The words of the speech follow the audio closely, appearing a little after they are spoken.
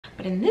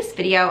But in this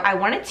video, I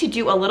wanted to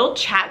do a little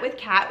chat with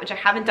Kat, which I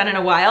haven't done in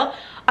a while,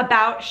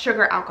 about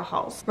sugar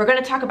alcohols. We're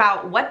gonna talk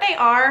about what they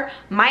are,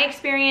 my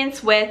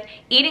experience with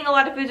eating a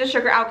lot of foods with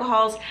sugar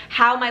alcohols,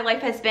 how my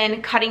life has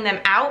been cutting them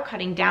out,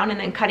 cutting down and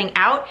then cutting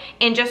out,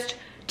 and just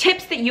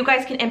tips that you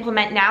guys can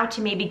implement now to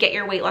maybe get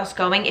your weight loss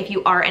going if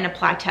you are in a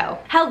plateau.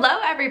 Hello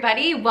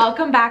everybody,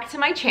 welcome back to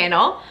my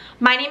channel.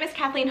 My name is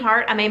Kathleen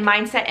Hart. I'm a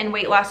mindset and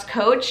weight loss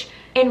coach.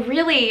 And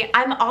really,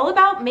 I'm all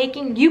about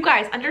making you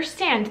guys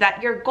understand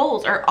that your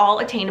goals are all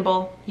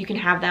attainable. You can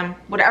have them,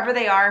 whatever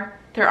they are,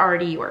 they're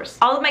already yours.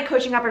 All of my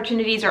coaching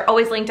opportunities are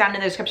always linked down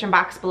in the description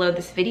box below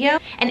this video.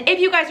 And if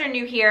you guys are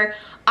new here,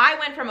 I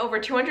went from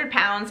over 200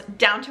 pounds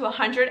down to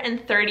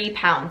 130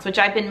 pounds, which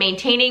I've been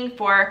maintaining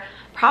for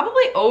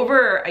probably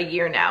over a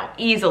year now,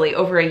 easily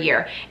over a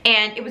year.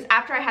 And it was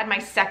after I had my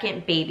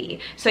second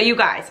baby. So you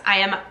guys, I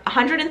am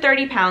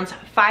 130 pounds,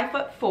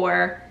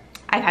 5'4".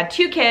 I've had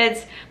 2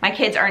 kids. My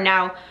kids are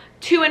now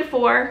 2 and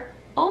 4,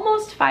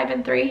 almost 5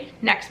 and 3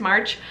 next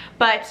March.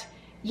 But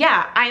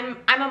yeah, I'm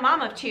a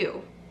mom of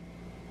 2.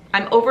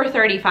 I'm over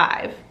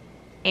 35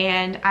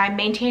 and I'm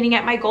maintaining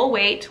at my goal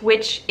weight,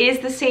 which is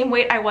the same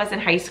weight I was in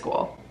high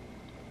school.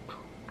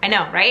 I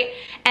know, right?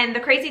 And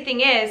the crazy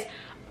thing is,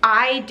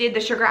 I did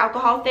the sugar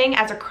alcohol thing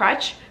as a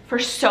crutch for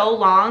so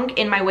long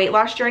in my weight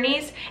loss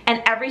journeys,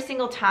 and every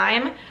single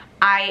time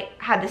I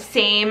had the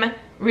same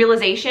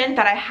realization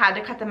that I had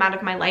to cut them out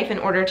of my life in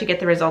order to get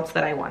the results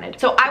that I wanted.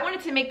 So I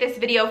wanted to make this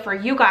video for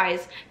you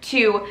guys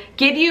to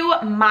give you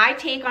my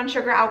take on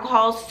sugar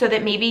alcohols so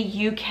that maybe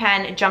you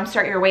can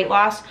jumpstart your weight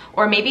loss,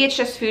 or maybe it's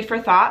just food for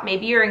thought.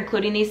 Maybe you're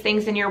including these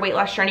things in your weight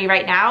loss journey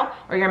right now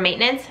or your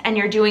maintenance and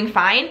you're doing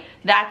fine.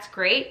 That's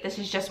great. This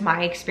is just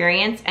my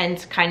experience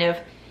and kind of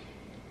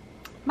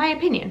my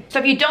opinion. So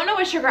if you don't know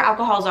what sugar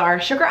alcohols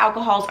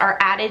are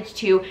added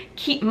to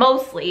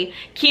mostly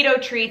keto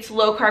treats,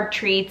 low carb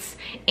treats,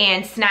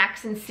 and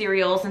snacks and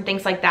cereals and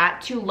things like that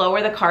to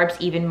lower the carbs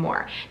even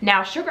more.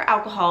 Now, sugar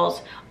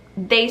alcohols,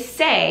 they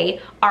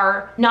say,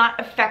 are not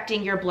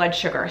affecting your blood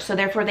sugar, so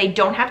therefore they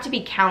don't have to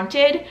be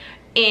counted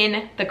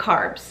in the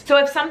carbs. So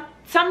if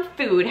some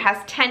food has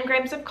 10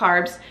 grams of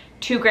carbs,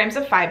 2 grams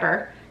of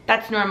fiber,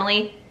 that's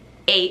normally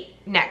 8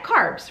 net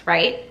carbs,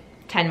 right?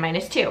 10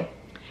 minus 2.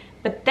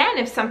 But then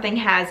if something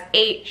has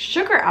 8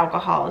 sugar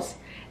alcohols,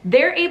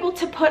 they're able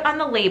to put on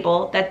the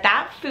label that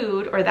that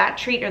food or that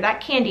treat or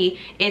that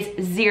candy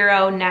is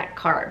 0 net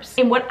carbs.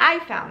 And what I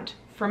found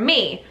for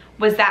me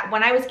was that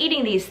when I was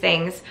eating these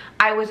things,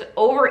 I was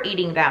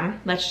overeating them.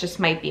 That's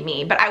just might be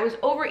me, but I was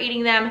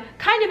overeating them,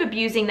 kind of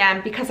abusing them,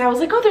 because I was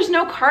like, oh, there's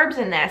no carbs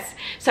in this.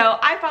 So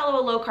I follow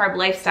a low carb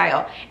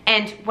lifestyle.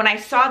 And when I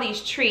saw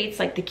these treats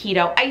like the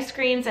keto ice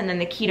creams and then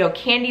the keto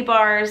candy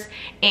bars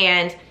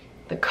and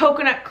the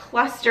coconut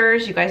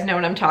clusters, you guys know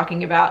what I'm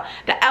talking about.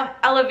 The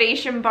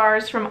elevation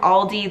bars from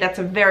Aldi, that's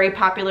a very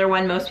popular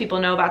one. Most people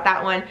know about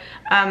that one.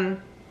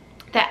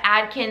 The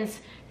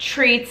Atkins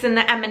treats and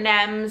the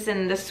M&Ms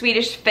and the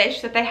Swedish fish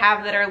that they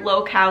have that are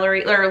low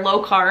calorie or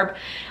low carb.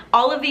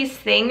 All of these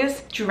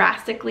things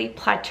drastically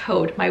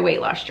plateaued my weight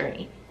loss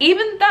journey,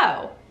 even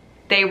though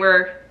they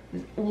were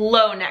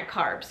low net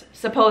carbs,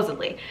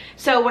 supposedly.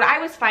 So what I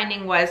was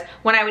finding was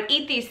when I would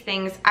eat these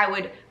things, I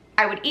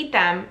would eat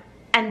them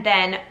and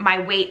then my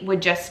weight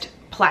would just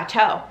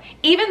plateau.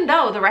 Even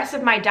though the rest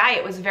of my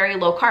diet was very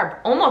low carb,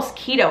 almost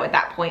keto at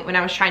that point when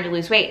I was trying to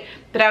lose weight.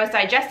 But I was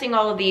digesting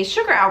all of these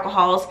sugar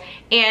alcohols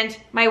and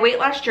my weight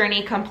loss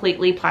journey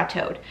completely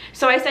plateaued.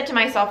 So I said to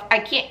myself, I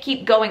can't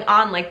keep going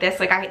on like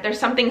this. Like there's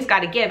something's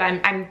gotta give.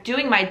 I'm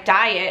doing my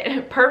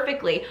diet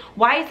perfectly.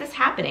 Why is this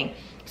happening?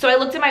 So I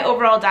looked at my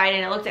overall diet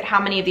and I looked at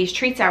how many of these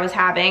treats I was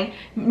having,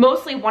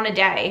 mostly one a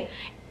day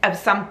of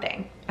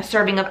something. A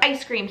serving of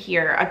ice cream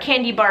here, a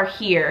candy bar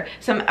here,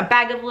 a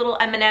bag of little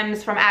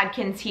M&Ms from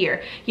Atkins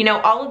here. You know,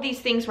 all of these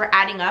things were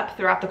adding up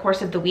throughout the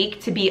course of the week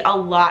to be a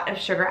lot of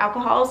sugar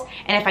alcohols.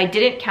 And if I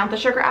didn't count the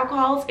sugar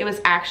alcohols, it was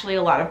actually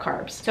a lot of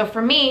carbs. So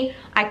for me,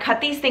 I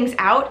cut these things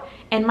out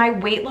and my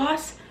weight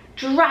loss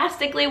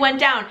drastically went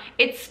down.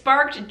 It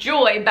sparked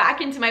joy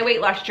back into my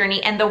weight loss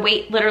journey, and the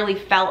weight literally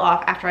fell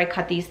off after I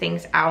cut these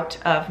things out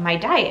of my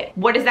diet.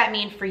 What does that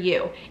mean for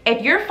you?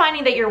 If you're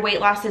finding that your weight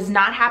loss is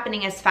not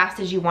happening as fast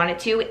as you want it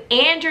to,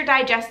 and you're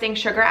digesting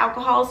sugar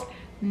alcohols,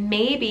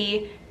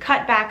 maybe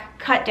cut back,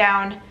 cut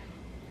down,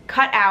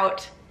 cut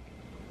out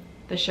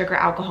the sugar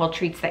alcohol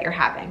treats that you're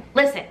having.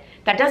 Listen,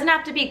 that doesn't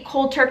have to be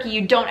cold turkey,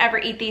 you don't ever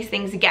eat these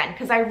things again,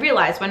 because I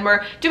realize when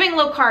we're doing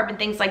low carb and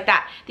things like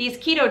that, these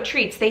keto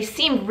treats, they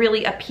seem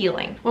really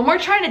appealing. When we're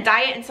trying to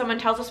diet and someone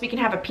tells us we can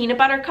have a peanut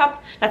butter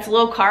cup that's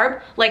low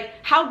carb, like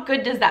how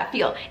good does that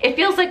feel? It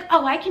feels like,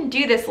 oh, I can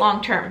do this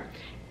long term.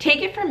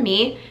 Take it from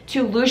me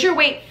to lose your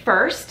weight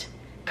first,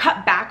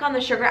 cut back on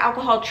the sugar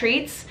alcohol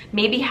treats,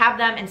 maybe have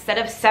them instead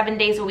of 7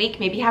 days a week,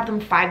 maybe have them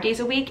 5 days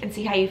a week and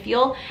see how you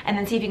feel, and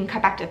then see if you can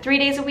cut back to 3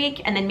 days a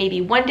week, and then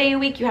maybe 1 day a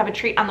week you have a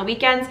treat on the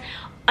weekends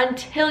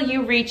until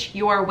you reach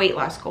your weight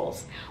loss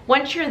goals.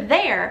 Once you're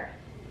there,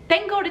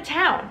 then go to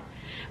town.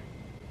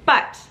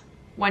 But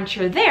once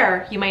you're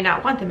there, you might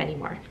not want them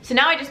anymore. So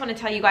now I just want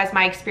to tell you guys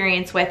my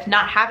experience with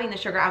not having the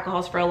sugar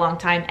alcohols for a long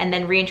time and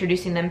then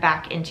reintroducing them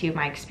back into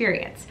my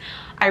experience.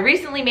 I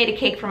recently made a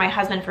cake for my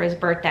husband for his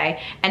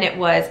birthday, and it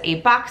was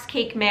a box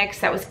cake mix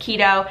that was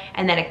keto,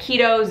 and then a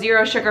keto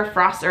zero sugar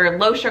frost or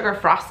low sugar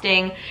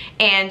frosting,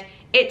 and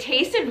it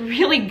tasted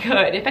really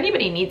good. If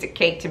anybody needs a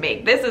cake to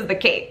make, this is the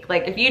cake.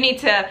 Like, if you need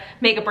to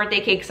make a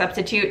birthday cake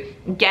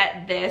substitute,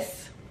 get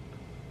this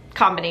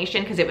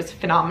combination because it was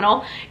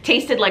phenomenal.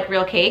 Tasted like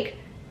real cake.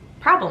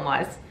 Problem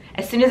was,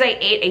 as soon as I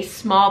ate a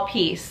small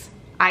piece,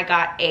 I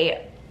got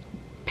a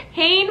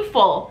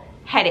painful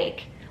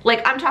headache.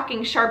 Like, I'm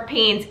talking sharp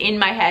pains in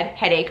my head,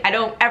 headache. I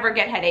don't ever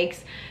get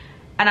headaches.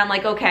 And I'm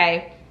like,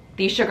 okay,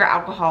 these sugar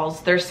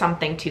alcohols, there's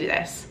something to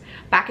this.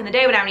 Back in the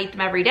day when I would eat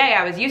them every day,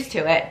 I was used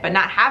to it, but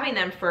not having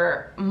them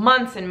for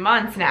months and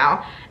months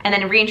now, and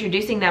then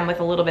reintroducing them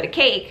with a little bit of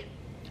cake,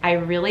 I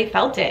really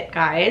felt it,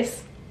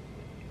 guys.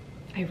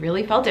 I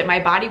really felt it. My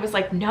body was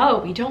like, no,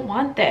 we don't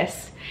want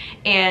this.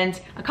 And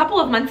a couple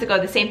of months ago,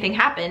 the same thing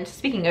happened.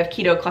 Speaking of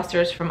keto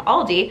clusters from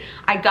Aldi,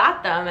 I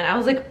got them and I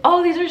was like,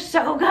 oh, these are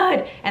so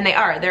good. And they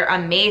are, they're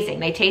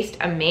amazing. They taste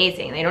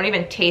amazing. They don't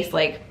even taste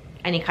like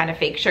any kind of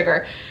fake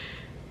sugar.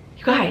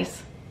 You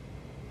guys,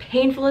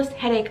 painfulest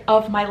headache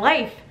of my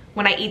life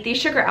when I eat these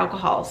sugar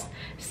alcohols.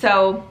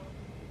 So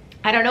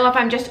I don't know if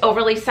I'm just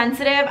overly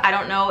sensitive. I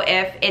don't know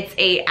if it's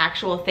a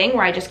actual thing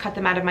where I just cut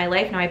them out of my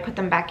life. Now I put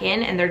them back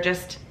in and they're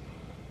just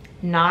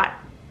not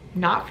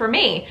for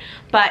me.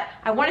 But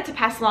I wanted to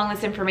pass along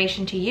this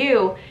information to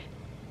you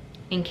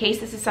in case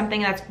this is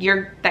something that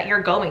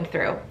you're going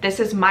through. This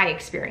is my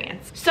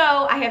experience. So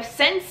I have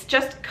since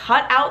just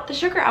cut out the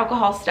sugar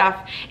alcohol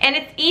stuff, and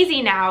it's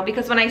easy now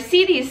because when I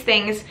see these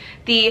things,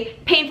 the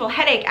painful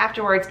headache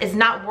afterwards is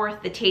not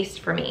worth the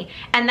taste for me.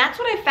 And that's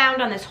what I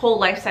found on this whole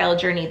lifestyle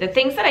journey. The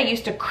things that I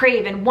used to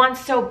crave and want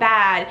so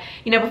bad,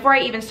 you know, before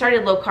I even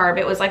started low carb,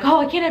 it was like, oh,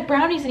 I can't have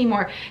brownies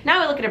anymore.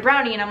 Now I look at a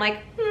brownie and I'm like,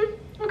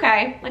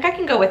 okay, like I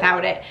can go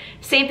without it.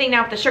 Same thing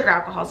now with the sugar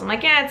alcohols. I'm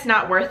like, yeah, it's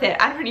not worth it.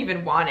 I don't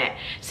even want it.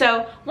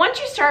 So once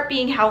you start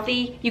being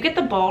healthy, you get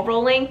the ball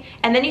rolling,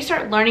 and then you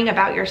start learning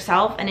about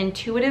yourself and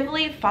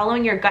intuitively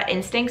following your gut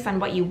instincts on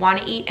what you want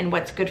to eat and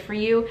what's good for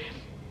you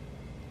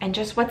and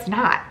just what's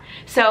not.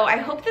 So I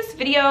hope this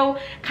video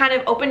kind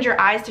of opened your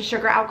eyes to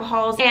sugar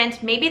alcohols,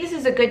 and maybe this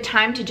is a good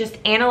time to just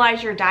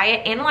analyze your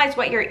diet, analyze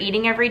what you're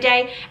eating every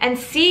day, and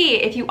see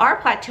if you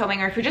are plateauing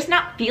or if you're just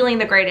not feeling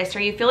the greatest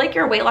or you feel like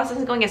your weight loss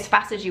isn't going as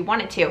fast as you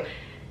want it to.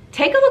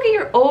 Take a look at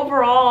your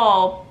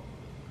overall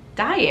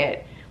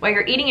diet while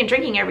you're eating and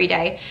drinking every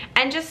day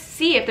and just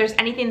see if there's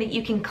anything that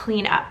you can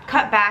clean up,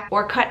 cut back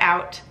or cut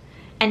out,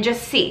 and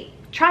just see.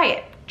 Try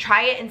it.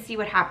 Try it and see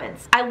what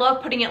happens. I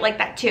love putting it like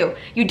that too.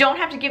 You don't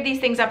have to give these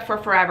things up for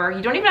forever.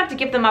 You don't even have to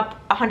give them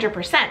up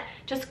 100%.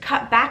 Just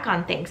cut back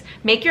on things.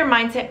 Make your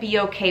mindset be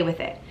okay with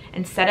it.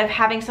 Instead of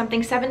having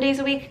something 7 days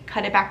a week,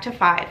 cut it back to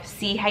 5.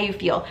 See how you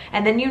feel.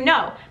 And then you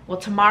know, well,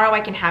 tomorrow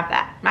I can have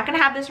that. I'm not gonna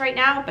have this right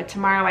now, but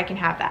tomorrow I can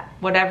have that.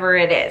 Whatever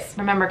it is.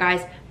 Remember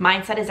guys,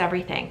 mindset is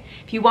everything.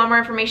 If you want more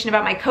information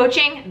about my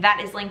coaching,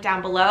 that is linked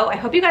down below. I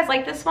hope you guys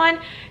like this one.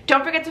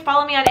 Don't forget to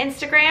follow me on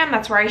Instagram.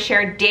 That's where I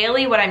share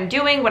daily what I'm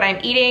doing, what I'm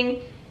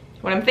eating,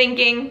 what I'm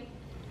thinking,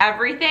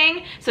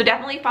 everything. So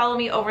definitely follow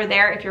me over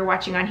there. If you're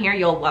watching on here,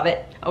 you'll love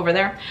it over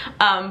there.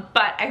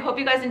 But I hope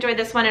you guys enjoyed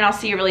this one, and I'll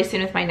see you really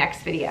soon with my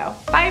next video.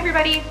 Bye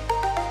everybody.